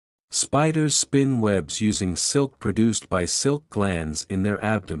Spiders spin webs using silk produced by silk glands in their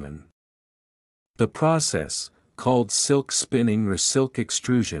abdomen. The process, called silk spinning or silk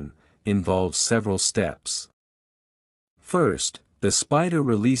extrusion, involves several steps. First, the spider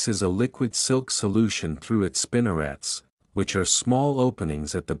releases a liquid silk solution through its spinnerets, which are small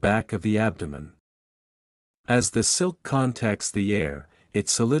openings at the back of the abdomen. As the silk contacts the air, it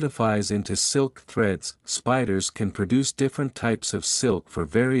solidifies into silk threads. Spiders can produce different types of silk for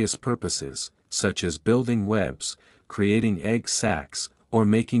various purposes, such as building webs, creating egg sacs, or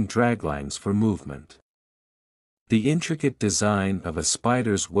making draglines for movement. The intricate design of a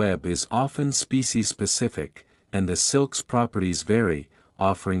spider's web is often species-specific, and the silk's properties vary,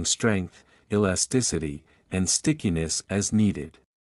 offering strength, elasticity, and stickiness as needed.